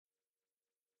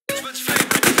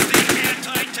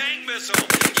anti-tank missile.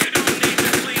 You don't need to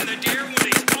clean the deer when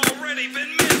he's already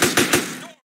been missed.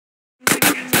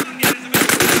 Against communism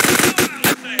is out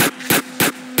of sale.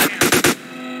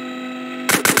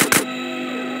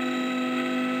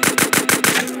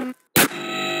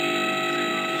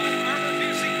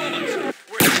 Armor-piercing bullets.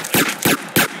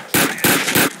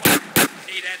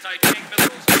 Need anti-tank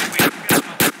missiles? We've got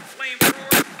them.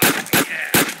 Flamethrower? Oh,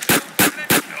 yeah.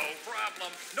 No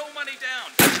problem. No money down.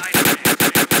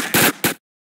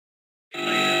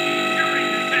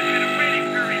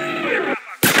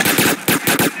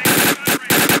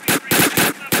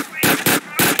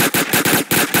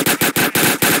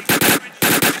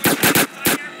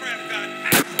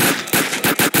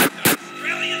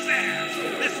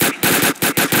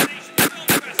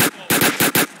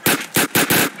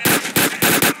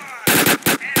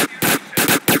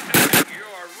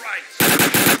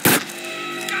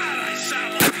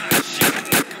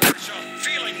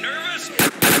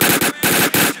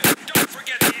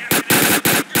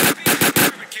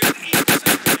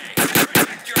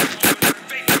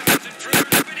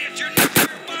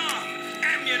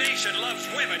 Loves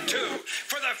women too.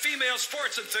 For the female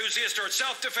sports enthusiast or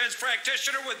self-defense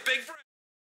practitioner with big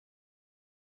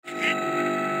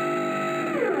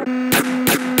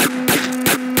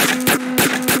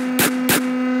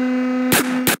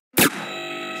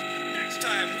next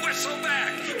time, whistle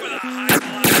back with a high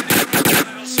velocity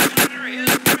that'll splatter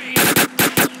his brain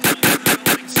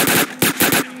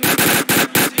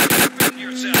defend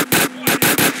yourself.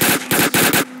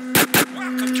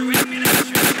 Welcome to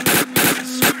ammunition.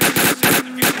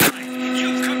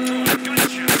 You've come to a gun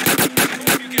shop. I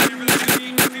hope you get everything you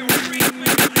need to feel free and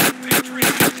like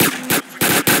patriotic. Don't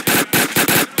forget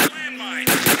to landmine.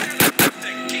 They're the gift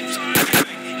that keeps on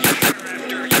giving year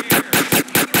after year.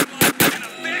 Mother-in-law and a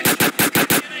bitch.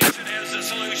 Ammunition has the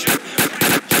solution. Why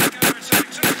not check out our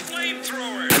selection of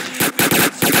flamethrowers? We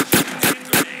got some hand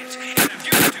grenades. And if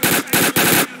you're too fast to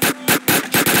throw a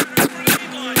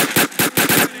grenade launcher,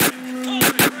 pull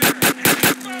the trigger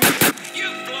and boom,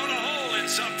 you've blown a hole in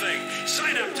something.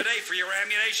 Sign up today for your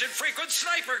Ammunition Frequent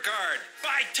Sniper card.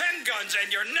 Buy 10 guns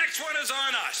and your next one is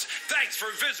on us. Thanks for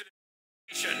visiting.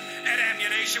 At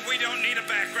Ammunition, we don't need a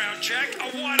background check, a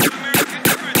wad of American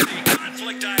currency,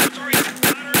 conflict items, or even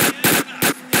lottery is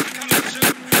enough. Coming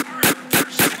soon,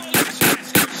 armor-piercing bullets.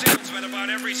 Ask your salesman about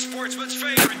every sportsman's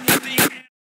favorite, the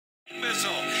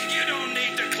missile. You don't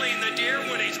need to clean the deer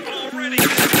when he's already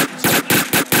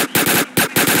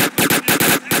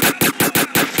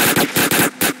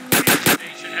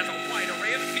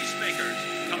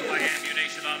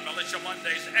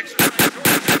Monday's exercise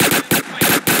orders.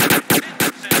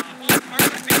 10% off all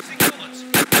armor-piercing bullets.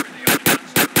 We're the only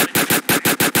ones who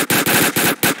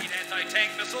need anti-tank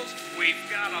missiles. We've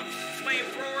got them.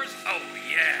 Flamethrowers? Oh,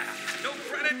 yeah. No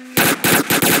credit?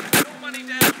 No money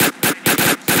down?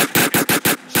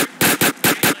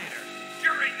 Shoot later.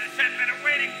 During the 10-minute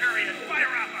waiting period, fire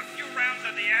off a few rounds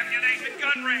of the ammunition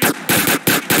gun range.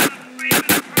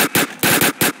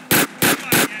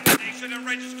 Buy ammunition and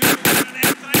register to win an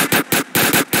anti-tank.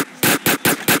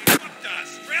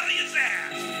 Australia's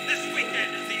ass. This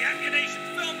weekend is the Ammunition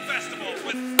Film Festival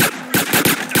with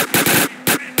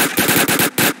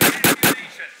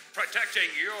ammunition, protecting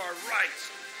your rights.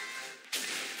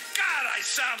 God, I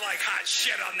sound like hot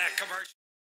shit on that commercial.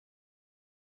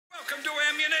 Welcome to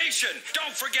Ammunition.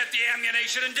 Don't forget the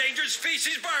Ammunition Endangered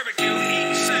Species Barbecue.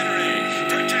 Eat Saturday.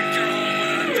 Protect your home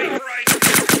with our vaporized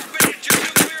miniature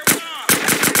nuclear bomb.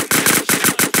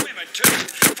 Women too.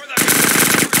 For the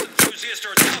enthusiast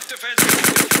or self-defense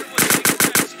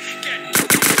get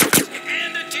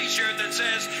and a t-shirt that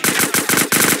says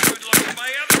good looking by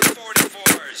other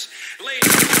 44s.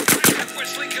 Ladies,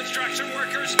 whistling construction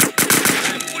workers,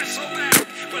 and whistle back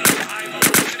with a high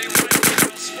velocity rifle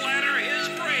that'll splatter his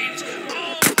brains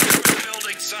all over the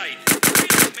building site.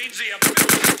 It means the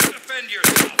ability to defend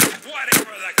yourself,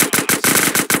 whatever the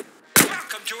cost.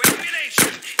 Welcome to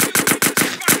Ammunition. You made the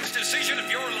smartest decision of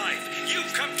your life.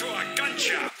 You've come to a gun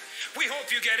shop. We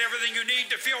hope you get everything you need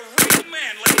to feel real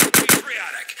manly and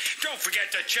patriotic. Don't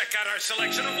forget to check out our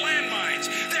selection of landmines.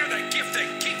 They're the gift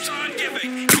that keeps on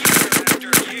giving year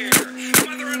after year.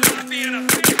 Mother-in-law being a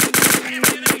bitch.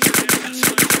 Ammunition is the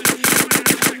solution. Why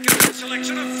not check out our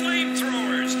selection of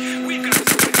flamethrowers? We've got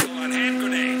special on hand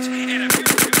grenades. And if you're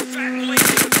too fat and lazy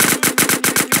to throw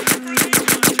a grenade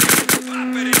launcher,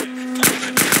 pop it in. Pull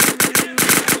the trigger and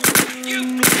boom,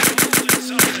 you've blown a hole in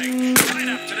something.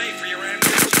 Sign up today for your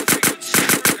Ammunition.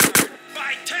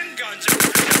 Buy 10 guns and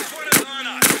your next one is on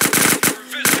us. We're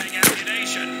visiting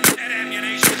Ammunition. At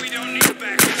Ammunition, we don't need a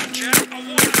background check, a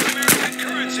wad of American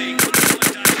currency.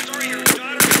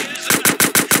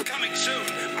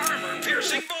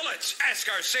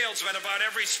 our salesman about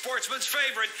every sportsman's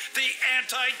favorite, the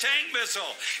anti-tank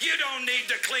missile. You don't need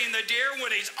to clean the deer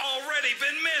when he's already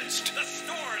been minced. The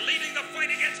store leading the fight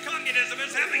against communism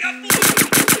is having a blowout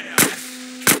sale.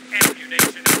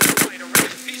 Ammunition is the fight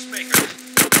around peacemakers.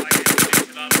 Buy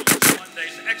ammunition on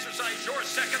Mondays. Exercise your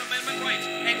Second Amendment rights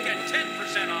and get 10%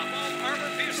 off all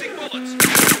armor-piercing bullets.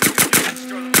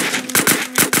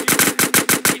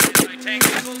 Anti-tank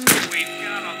missiles, we've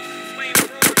got them.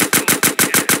 Flamethrowers,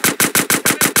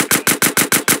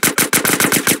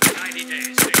 90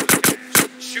 days, save the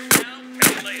cash. Shoot now,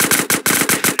 pay later.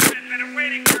 Been a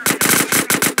waiting period.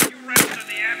 A few rounds of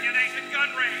the ammunition gun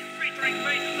range, featuring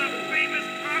faces of famous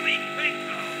Tommy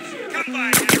Pinkos. Come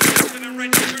by and are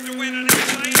registered to win an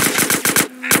exciting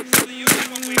actually used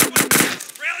when we whoop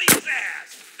Australia's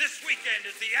ass. This weekend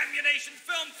is the Ammunition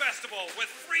Film Festival with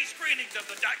free screenings of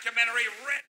the documentary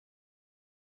Red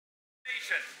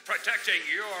Nation, protecting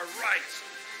your rights.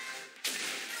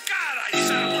 God, I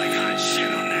sound like hot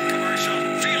shit on that commercial.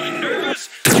 Feeling nervous?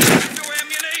 Welcome to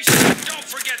Ammunition. Don't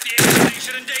forget the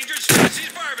Ammunition Endangered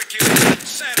Species Barbecue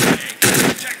Saturday.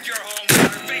 Protect your home with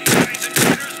our vaporizing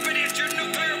critters, miniature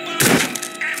nuclear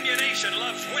bombs. Ammunition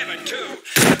loves women too.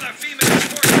 With a female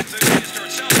sports enthusiast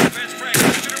or self-defense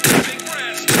practitioner with a big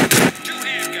breast, 2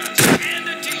 handguns,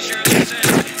 and a t-shirt that says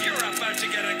you're about to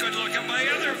get a good look at my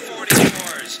other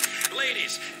 44s.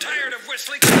 Ladies, tired of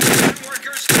whistling construction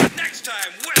workers? Next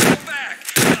time, whistle back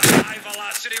with a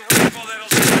high-velocity rifle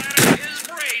that'll splatter his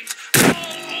brains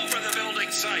all over the building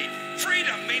site.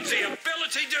 Freedom means the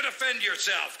ability to defend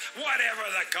yourself, whatever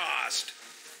the cost.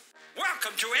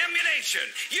 Welcome to Ammunition.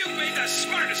 You've made the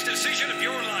smartest decision of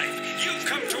your life. You've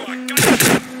come to a gun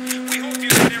shop. We hope you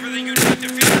get everything you need to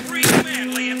feel free,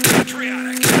 manly, and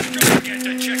patriotic. Don't forget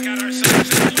to check out our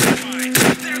selection of blue mines.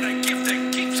 They're the gift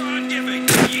that keeps on giving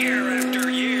year after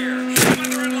year.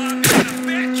 Mother-in-law being a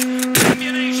bitch?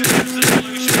 Ammunition is the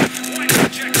solution. Why don't you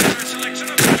check out our selection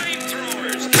of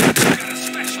flamethrowers? We've got a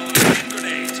special on hand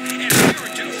grenades. And if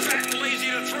you're too fat and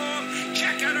lazy to throw them,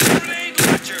 check out our grenade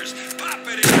launchers. Pop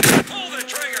it in, pull the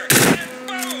trigger, and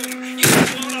boom! You can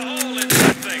blow a hole in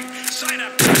something. Sign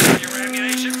up for your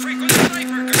Ammunition frequent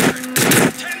sniper card.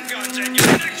 10 guns and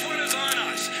your next one is on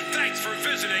us. Thanks for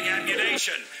visiting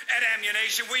Ammunition. At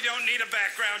Ammunition, we don't need a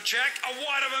background check, a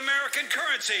wad of American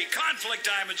currency, conflict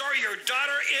diamonds, or your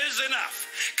daughter is enough.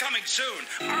 Coming soon,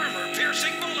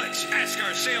 armor-piercing bullets. Ask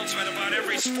our salesman about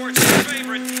every sportsman's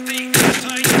favorite, the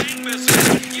anti-tank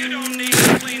missile. You don't need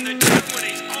to clean the deer when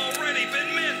he's already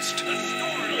been minced. The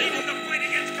store leading the fight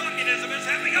against communism is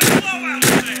having a blowout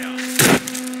sale.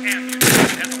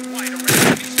 Ammunition has a wide array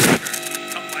of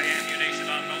peacemakers. Come by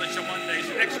Ammunition on Militia Mondays.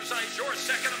 Exercise your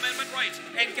Second Amendment rights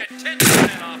and get 10%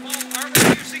 off all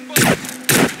armor-piercing bullets.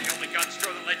 We're the only gun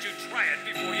store that lets you try it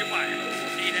before you buy it.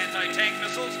 Need anti-tank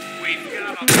missiles? We've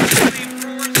got them.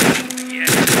 Flamethrowers?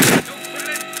 Yes. No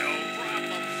credit? No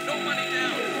problem. No money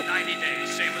down. 90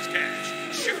 days, same as cash.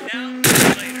 Shoot now,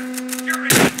 later. You're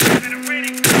in a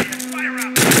waiting period. Fire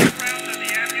up. Rounds of the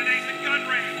Ammunition gun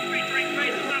range, featuring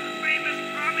faces of famous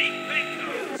Tommy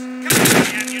Pinkos. Come to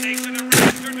the Ammunition and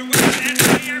register to win an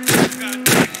anti-air gun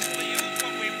actually used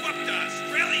when we whooped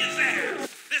Australia's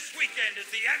ass. This weekend is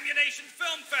the Ammunition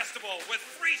Film Festival with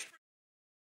free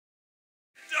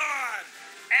done.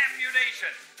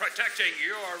 Ammunition, protecting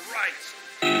your rights.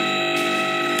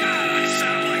 God, I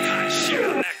sound like hot shit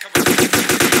on that commercial.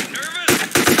 Nervous?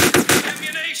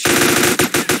 Ammunition.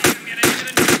 Ammunition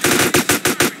and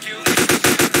barbecue.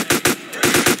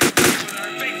 With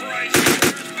our vaporized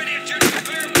miniature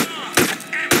nuclear bomb.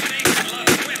 Ammunition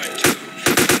loves women too.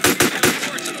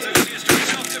 Sports enthusiast or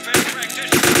self-defense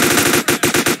practitioner.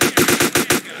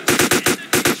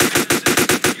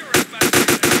 You're about to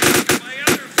get my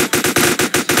other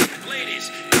 44s. Ladies,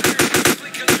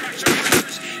 construction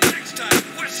workers. Next time,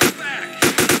 whistle back.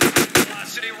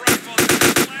 Velocity rifle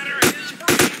splatter his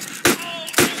brains all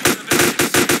over the building.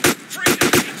 Freedom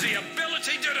means the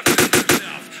ability to defend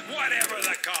yourself, whatever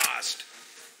the cost.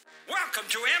 Welcome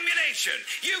to Ammunition.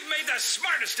 You've made the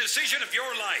smartest decision of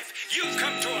your life. You've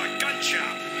come to a gun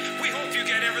shop. We hope you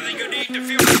get everything you need to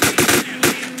feel free,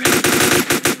 manly, and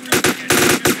patriotic. Don't forget to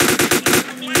check out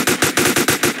our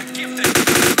a gift that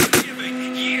keeps on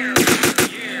giving year after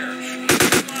year.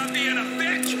 Mother-in-law being a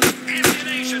bitch?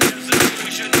 Ammunition is the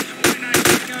solution. Why not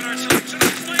check out our selection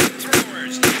of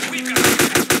flamethrowers? We've got a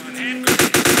special on hand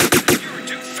grenades. If you're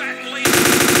too fat and lazy,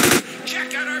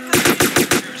 check out our grenade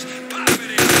launchers. Pop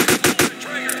it in, pull the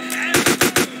trigger, and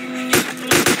boom! You can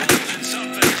blow holes in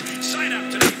something. Sign up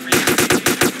today for your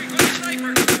frequent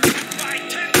sniper card. Buy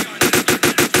 10 guns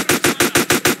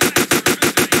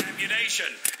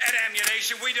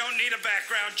ammunition, we don't need a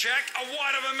background check. A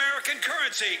wad of American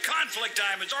currency, conflict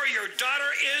diamonds, or your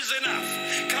daughter is enough.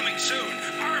 Coming soon,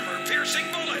 armor-piercing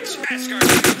bullets. Ask our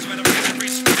salesman about every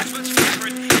sportsman's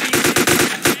favorite tank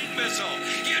missile.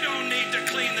 You don't need to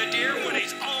clean the deer when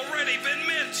he's already been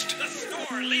minced. The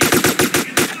store leaves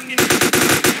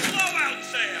blowout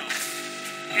sale.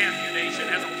 Ammunition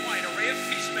has a wide array of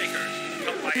peacemakers.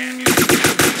 Come by ammunition.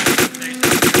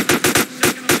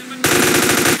 Second Amendment,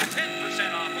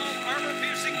 10% off all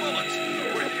armor-piercing bullets.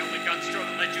 We're the only gun store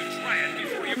that lets you try it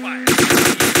before you buy it.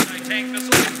 Anti-tank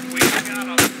missiles, we got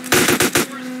them.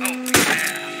 Oh,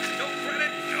 yeah. No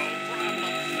credit, no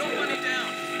problem. No money down.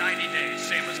 90 days,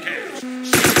 same as cash.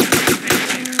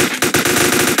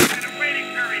 And a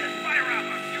waiting period. Fire off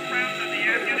a few rounds of the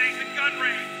ammunition gun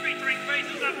range, featuring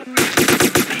faces of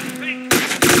pink.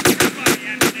 Everybody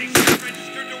ammunition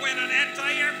registered to win an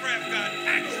anti-aircraft gun,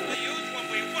 actually used when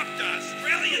we whooped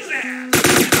Australia's ass.